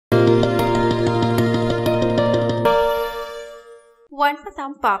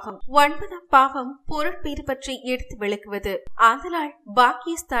ஒன்பதாம் பாவம். ஒன்பதாம் பாவம் பொருட்பேறு பற்றி எடுத்து விளக்குவது. ஆதலால்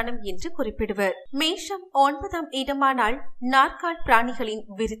பாக்கியஸ்தானம் என்று குறிப்பிடுவர். மேஷம் ஒன்பதாம் இடமானால் நாற்கால் பிராணிகளின்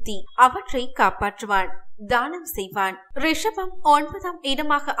விருத்தி, அவற்றை காப்பாற்றுவான், தானம் செய்வான். ரிஷபம் ஒன்பதாம்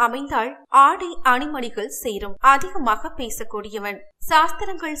இடமாக அமைந்தால் ஆடை அணிமணிகள் சேரும், அதிகமாக பேசக்கூடியவன்,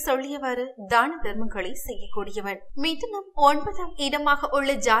 சாஸ்திரங்கள் சொல்லியவாறு தான தர்மங்களை செய்யக்கூடியவன். மிதுனம் ஒன்பதாம் இடமாக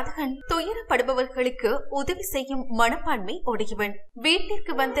உள்ள ஜாதகன் துயரப்படுபவர்களுக்கு உதவி செய்யும் மனப்பான்மை உடையவன்,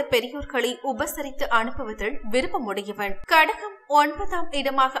 வீட்டிற்கு வந்த பெரியோர்களை உபசரித்து அனுப்புவதில் விருப்பமுடையவன். கடகம் ஒன்பதாம்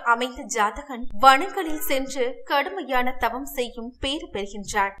இடமாக அமைந்த ஜாதகன் வனங்களில் சென்று கடுமையான தவம் செய்யும் பேறு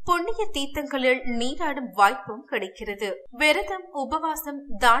பெறுகின்றான். புண்ணிய தீர்த்தங்களில் நீராடும் வாய்ப்பும் கிடைக்கிறது. விரதம், உபவாசம்,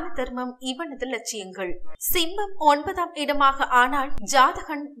 தான தர்மம் இவனது லட்சியங்கள். சிம்மம் ஒன்பதாம் இடமாக ஆனால்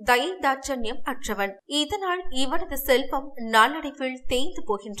ஜாதகன் தயை தாட்சண்யம் அற்றவன், இதனால் இவனது செல்வம் நாளடைவில் தேய்ந்து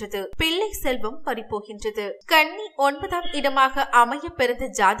போகின்றது, பிள்ளை செல்வம் பறிபோகின்றது. கன்னி ஒன்பதாம் இடமாக அமைய பிறந்த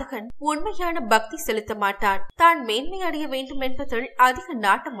ஜாதகன் உண்மையான பக்தி செலுத்த மாட்டான், தான் மேன்மை அடைய வேண்டும் என்பதில் அதிக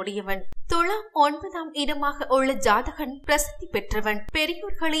நாட்டமுடையவன். துலாம் ஒன்பதாம் இடமாக உள்ள ஜாதகன் பிரசித்தி பெற்றவன்,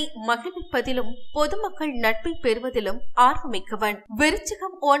 பெரியோர்களை மகிழ்விப்பதிலும் பொதுமக்கள் நட்பை பெறுவதிலும் ஆர்வமிக்கவன்.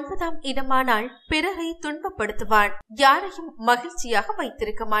 விருச்சிகம் ஒன்பதாம் இடமானால் பிறரை துன்பப்படுத்துவான், யாரையும் மகிழ்ச்சியாக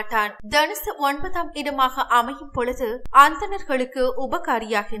வைத்திருக்க மாட்டான். தனுசு ஒன்பதாம் இடமாக அமையும் பொழுது அந்தணர்களுக்கு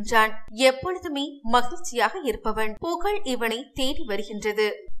உபகாரியாகின்றான், எப்பொழுதுமே மகிழ்ச்சியாக இருப்பவன், புகழ் இவனை தேடி வருகின்றது.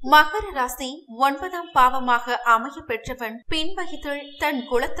 மகர ராசி ஒன்பதாம் பாவமாக அமைய பெற்றவன் பின் வயதில் தன்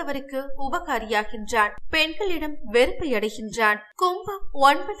குலத்தவருக்கு உபகாரியாகின்றான், பெண்களிடம் வெறுப்பை அடைகின்றான். கும்பம்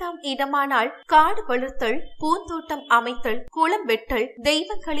ஒன்பதாம் இடமானால் காடு வளர்த்தல், பூந்தோட்டம் அமைத்தல், குளம் வெட்டல்,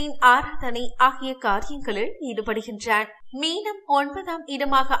 தெய்வங்களின் ஆராதனை ஆகிய காரியங்களில் ஈடுபடுகின்றான். மீனம் ஒன்பதாம்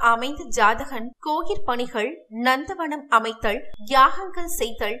இடமாக அமைந்த ஜாதகன் கோயில் பணிகள், நந்தவனம் அமைத்தல், யாகங்கள்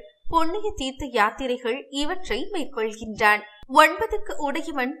செய்தல், புண்ணிய தீர்த்த யாத்திரைகள் இவற்றை மேற்கொள்கின்றான். ஒன்பதுக்கு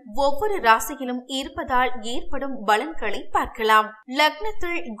உடையவன் ஒவ்வொரு ராசியிலும் இருப்பதால் ஏற்படும் பலன்களை பார்க்கலாம்.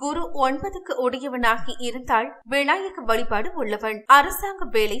 லக்னத்தில் குரு ஒன்பதுக்கு உடையவனாகி இருந்தால் விநாயக வழிபாடு உள்ளவன், அரசாங்க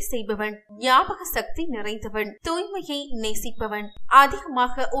வேலை செய்பவன், ஞாபக சக்தி நிறைந்தவன், தூய்மையை நேசிப்பவன்,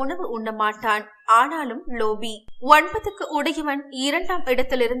 அதிகமாக உணவு உண்ண மாட்டான், ஆனாலும் லோபி. ஒன்பதுக்கு உடையவன் இரண்டாம்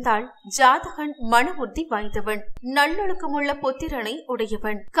இடத்தில் இருந்தால் ஜாதகன் மன உறுதி வாய்ந்தவன், நல்லொழுக்கமுள்ள புத்திரனை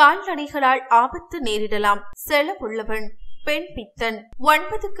உடையவன், கால்நடைகளால் ஆபத்து நேரிடலாம், செலவுள்ளவன், பெண் பித்தன்.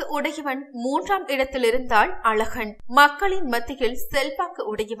 ஒன்பதுக்கு உடையவன் மூன்றாம் இடத்தில் இருந்தால் அழகன், மக்களின் மத்தியில் செல்வாக்கு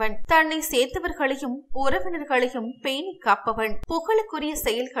உடையவன், தன்னை சேர்த்தவர்களையும் உறவினர்களையும் பேணி காப்பவன், புகழுக்குரிய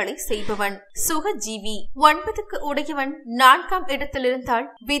செயல்களை செய்பவன், சுகஜீவி. ஒன்பதுக்கு உடையவன் நான்காம் இடத்தில் இருந்தால்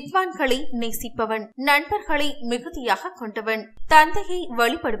வித்வான்களை நேசிப்பவன், நண்பர்களை மிகுதியாக கொண்டவன், தந்தையை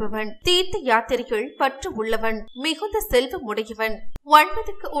வழிபடுபவன், தீர்த்த யாத்திரைகள் பற்று உள்ளவன், மிகுந்த செல்வம் உடையவன்.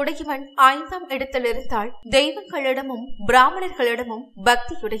 ஒன்பதுக்கு உடையவன் ஐந்தாம் இடத்தில் இருந்தால் தெய்வங்களிடமும் பிராமணர்களிடமும்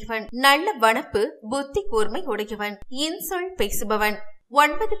பக்தியுடையவன், நல்ல வனப்பு, புத்தி கூர்மை உடையவன், இன்சொல் பேசுபவன்.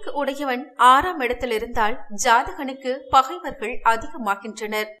 ஒன்பதுக்கு உடையவன் ஆறாம் இடத்தில் இருந்தால் ஜாதகனுக்கு பகைவர்கள்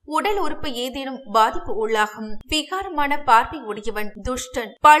அதிகமாகின்றனர், உடல் உறுப்பு ஏதேனும் பாதிப்பு உள்ளாகும், விகாரமான பார்வை உடையவன்,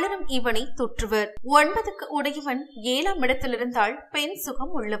 துஷ்டன், பலரும் இவனை தொற்றுவர். ஒன்பதுக்கு உடையவன் ஏழாம் இடத்தில் இருந்தால் பெண்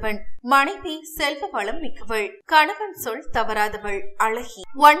சுகம் உள்ளவன், மனைவி செல்வ வளம் மிக்கவள், கணவன் சொல் தவறாதவள், அழகி.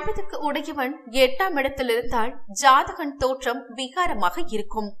 ஒன்பதுக்கு உடையவன் எட்டாம் இடத்தில் இருந்தால் ஜாதகன் தோற்றம் விகாரமாக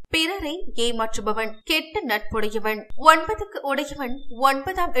இருக்கும், பிறரை ஏமாற்றுபவன், கெட்ட நட்புடையவன். ஒன்பதுக்கு உடையவன்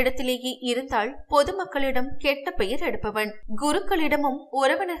ஒன்பதாம் இடத்திலேயே இருந்தால் பொதுமக்களிடம் கெட்ட பெயர் எடுப்பவன், குருக்களிடமும்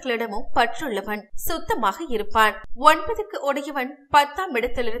உறவினர்களிடமும் பற்றுள்ளவன், சுத்தமாக இருப்பான். ஒன்பதுக்கு உடையவன் பத்தாம்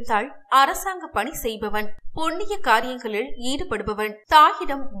இடத்தில் இருந்தால் அரசாங்க பணி செய்பவன், புண்ணிய காரியங்களில் ஈடுபடுபவன்,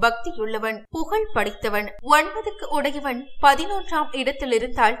 தாயிடம் பக்தியுள்ளவன், புகழ் படைத்தவன். ஒன்பதுக்கு உடையவன் 11ஆம் இடத்தில்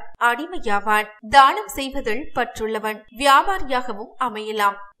இருந்தால் அடிமையாவான், தானம் செய்வதில் பற்றுள்ளவன், வியாபாரியாகவும்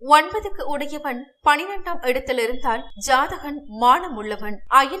அமையலாம். ஒன்பதுக்கு உடையவன் 12ஆம் இடத்தில் இருந்தால் ஜாதகன் மானம் உள்ளவன்,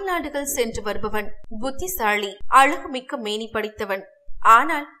 அயல் நாடுகள் சென்று வருபவன், புத்திசாலி, அழகுமிக்க மேனி படைத்தவன்.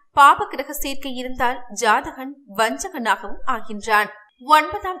 ஆனால் பாப கிரக சேர்க்கை இருந்தால் ஜாதகன் வஞ்சகனாகவும் ஆகின்றான்.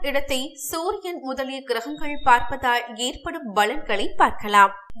 9ஆம் இடத்தை சூரியன் முதலிய கிரகங்கள் பார்ப்பதால் ஏற்படும் பலன்களை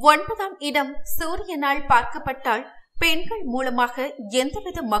பார்க்கலாம். 9ஆம் இடம் சூரியனால் பார்க்கப்பட்டால் பெண்கள் மூலமாக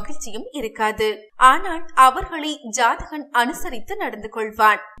எந்தவித மகிழ்ச்சியும் இருக்காது, ஆனால் அவர்களை ஜாதகன் அனுசரித்து நடந்து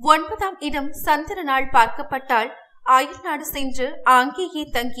கொள்வான். 9ஆம் இடம் சந்திரனால் பார்க்கப்பட்டால் அயல்நாடு சென்று அங்கேயே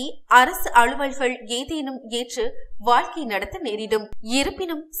தங்கி அரசு அலுவல்கள் ஏதேனும் ஏற்று வாழ்க்கை நடத்த நேரிடும்.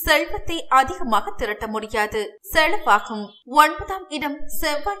 இருப்பினும் செல்வத்தை அதிகமாக திரட்ட முடியாது, செலவாகும். 9ஆம் இடம்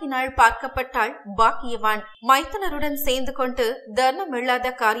செவ்வாயினால் பார்க்கப்பட்டால் பாக்கியவான், மைத்துனருடன் சேர்ந்து கொண்டு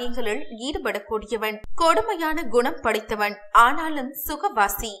தர்மமில்லாத காரியங்களில் ஈடுபடக்கூடியவன், கொடுமையான குணம் படைத்தவன், ஆனாலும்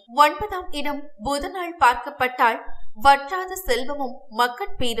சுகவாசி. 9ஆம் இடம் புதனால் பார்க்கப்பட்டால் வற்றாத செல்வமும்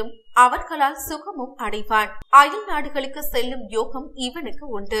மக்கட்பேரும் அவர்களால் சுகமும் அடைவான். அயல் நாடுகளுக்கு செல்லும் யோகம் இவனுக்கு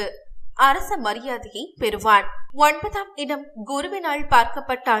உண்டு. அரச மரியாதையை பெறுவான். 9ஆம் இடம் குருவினால்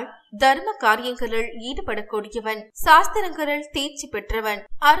பார்க்கப்பட்டால் தர்ம காரியங்களில் ஈடுபடக்கூடியவன், சாஸ்திரங்களில் தேர்ச்சி பெற்றவன்,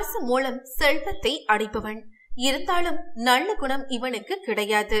 அரசு மூலம் செல்வத்தை அடைப்பவன். இருந்தாலும் நல்ல குணம் இவனுக்கு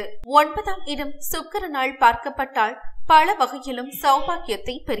கிடையாது. 9ஆம் இடம் சுக்கிரனால் பார்க்கப்பட்டால் பல வகையிலும்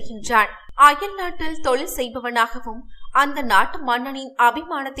சௌபாகியத்தை பெறுகின்றான். அயல் நாட்டில் தொழில் செய்பவனாகவும் அந்த நாட்டு மன்னனின்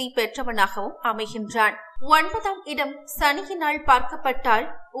அபிமானத்தை பெற்றவனாகவும் அமைகின்றான். 9ஆம் இடம் சனியினால் பார்க்கப்பட்டால்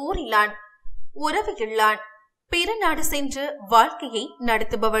ஊரிலான், உறவு இல்லான், பிற நாடு சென்று வாழ்க்கையை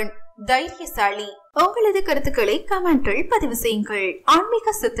நடத்துபவன், தைரியசாலி. உங்களது கருத்துக்களை கமெண்டில் பதிவு செய்யுங்கள்.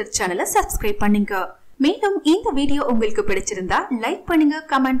 ஆன்மீக சித்தர் சேனலை சப்ஸ்கிரைப் பண்ணுங்க. மேலும் இந்த வீடியோ உங்களுக்கு பிடிச்சிருந்தா லைக் பண்ணுங்க,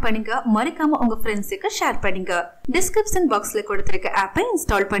 கமெண்ட் பண்ணுங்க, மறக்காம உங்க ஃப்ரெண்ட்ஸுக்கு ஷேர் பண்ணுங்க. டிஸ்கிரிப்ஷன் பாக்ஸ்ல கொடுத்திருக்க ஆப்பை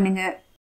இன்ஸ்டால் பண்ணுங்க.